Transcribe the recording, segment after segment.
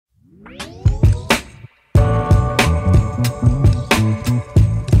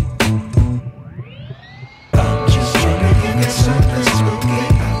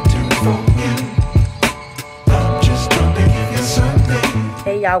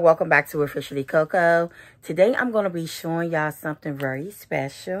y'all, welcome back to Officially CoCo. Today I'm going to be showing y'all something very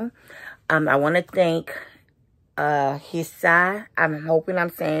special. I want to thank Hsia. I'm hoping I'm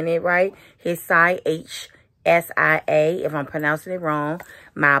saying it right. Hsia, H-S-I-A. If I'm pronouncing it wrong,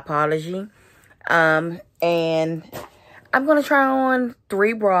 my apology. And I'm going to try on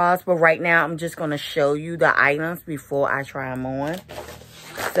 3 bras, but right now I'm just going to show you the items before I try them on.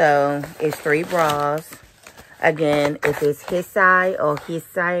 So it's 3 bras. Again, if it's Hsia or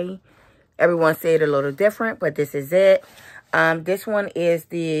Hsia, everyone say it a little different, but this is it. This one is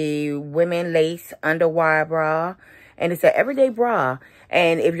the women lace Underwire bra, and it's an everyday bra.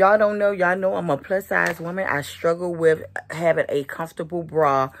 And if y'all don't know, y'all know I'm a plus size woman. I struggle with having a comfortable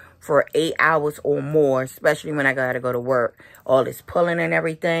bra for 8 hours or more, especially when I gotta go to work. All this pulling and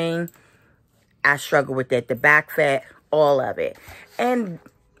everything, I struggle with that. The back fat, all of it. And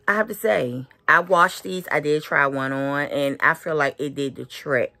I have to say, I washed these. I did try one on, and I feel like it did the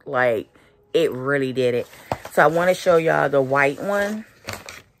trick. Like, it really did it. So I want to show y'all the white one,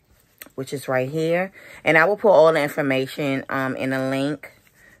 which is right here. And I will put all the information in a link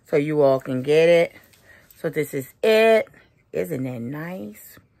so you all can get it. So this is it. Isn't that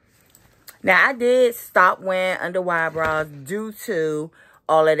nice? Now, I did stop wearing Underwire bras due to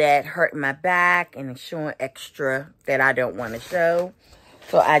all of that hurting my back and showing extra that I don't want to show.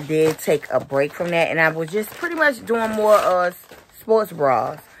 So I did take a break from that, and I was just pretty much doing more sports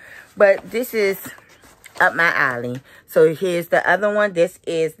bras. But this is up my alley. So here's the other one. This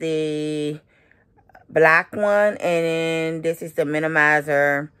is the black one, and then this is the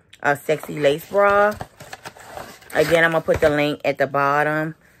minimizer sexy lace bra. Again, I'm going to put the link at the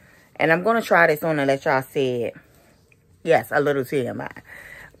bottom. And I'm going to try this on and let y'all see it. Yes, a little TMI.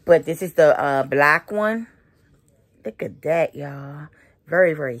 But this is the black one. Look at that, y'all.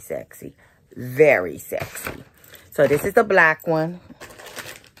 Very, very sexy. Very sexy. So this is the black one.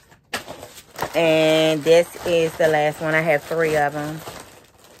 And this is the last one. I have 3 of them.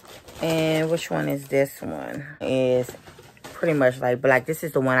 And which one is this one? Is pretty much like black. This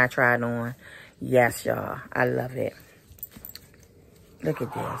is the one I tried on. Yes, y'all. I love it. Look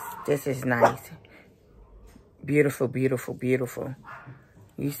at this. This is nice. Beautiful, beautiful, beautiful.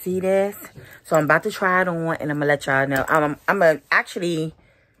 You see this? So I'm about to try it on, and I'm going to let y'all know. I'm going to actually,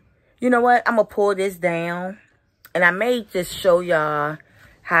 you know what? I'm going to pull this down, and I may just show y'all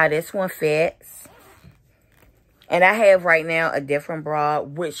how this one fits. And I have right now a different bra,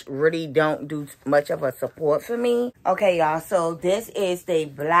 which really don't do much of a support for me. Okay, y'all. So this is the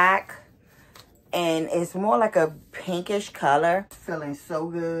black, and it's more like a pinkish color. Feeling so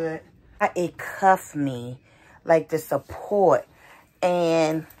good. It cuffed me, like the support.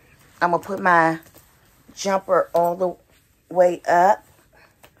 And I'm going to put my jumper all the way up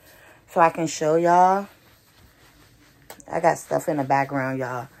so I can show y'all. I got stuff in the background,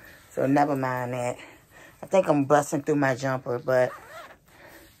 y'all. So never mind that. I think I'm busting through my jumper, but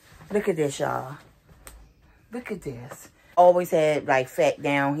look at this, y'all. Look at this. Always had, like, fat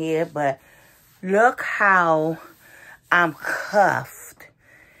down here, but look how I'm cuffed.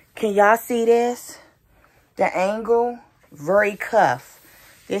 Can y'all see this? The angle? Very cuff.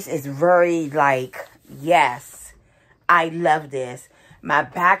 This is very, like, yes. I love this. My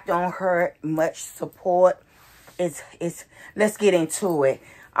back don't hurt. Much support. It's let's get into it.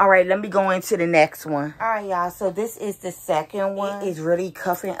 All right, let me go into the next one. All right, y'all. So this is the second one. It is really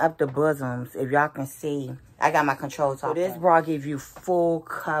cuffing up the bosoms, if y'all can see. I got my control top. So this bra gives you full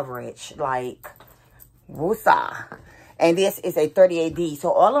coverage, like, woosah. And this is a 38D.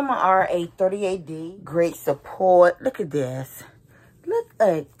 So all of them are a 38D. Great support. Look at this. Look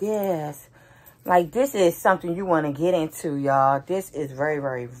at this. Like, this is something you want to get into, y'all. This is very,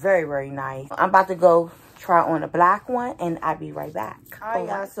 very, very, very nice. I'm about to go try on the black one, and I'll be right back. All right,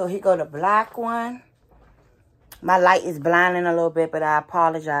 y'all. So here go the black one. My light is blinding a little bit, but I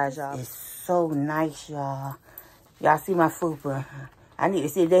apologize, y'all. It's so nice, y'all. Y'all see my fupa. I need to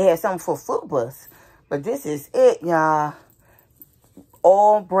see if they have something for fupas. But this is it, y'all.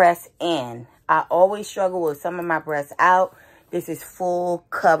 All breasts in. I always struggle with some of my breasts out. This is full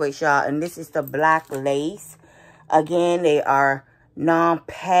coverage, y'all. And this is the black lace. Again, they are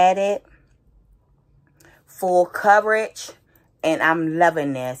non-padded. Full coverage. And I'm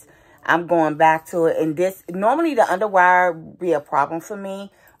loving this. I'm going back to it. And this, normally the Underwire would be a problem for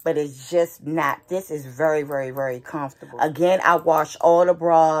me. But it's just not. This is very, very, very comfortable. Again, I wash all the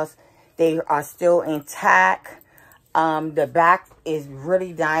bras. They are still intact. The back is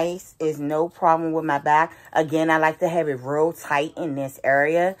really nice. There's no problem with my back. Again, I like to have it real tight in this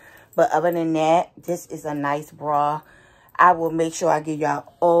area. But other than that, this is a nice bra. I will make sure I give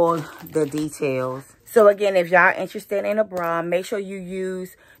y'all all the details. So again, if y'all interested in a bra, make sure you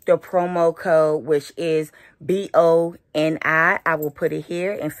use the promo code, which is BONI. I will put it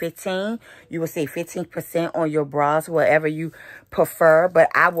here in 15. You will save 15% on your bras, whatever you prefer. But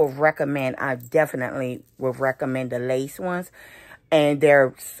I definitely will recommend the lace ones. And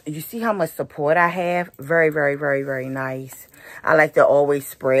you see how much support I have? Very, very, very, very nice. I like to always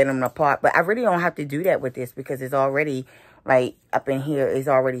spread them apart. But I really don't have to do that with this because it's already, like, up in here. It's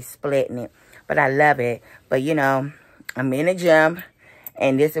already splitting it. But I love it. But, you know, I'm in the gym.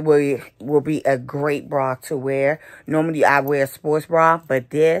 And this will be a great bra to wear. Normally, I wear a sports bra.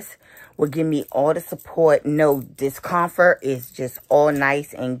 But this will give me all the support. No discomfort. It's just all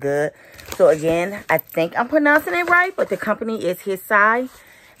nice and good. So, again, I think I'm pronouncing it right. But the company is Hsia.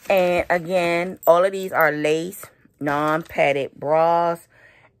 And, again, all of these are lace, non-padded bras.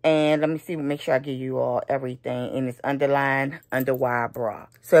 And let me see, make sure I give you all everything. And it's Underlined Underwire bra.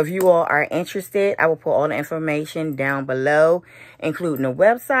 So if you all are interested, I will put all the information down below, including the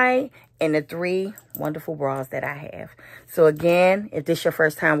website and the 3 wonderful bras that I have. So again, if this is your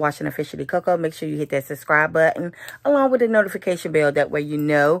first time watching Officially CoCo, make sure you hit that subscribe button along with the notification bell. That way you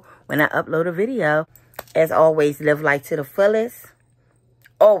know when I upload a video. As always, live life to the fullest.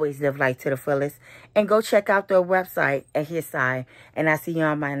 Always live life to the fullest. And go check out their website at Hsia. And I'll see you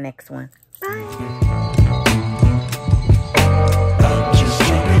on my next one. Bye. I'm just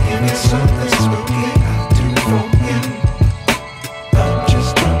trying to give you something spooky.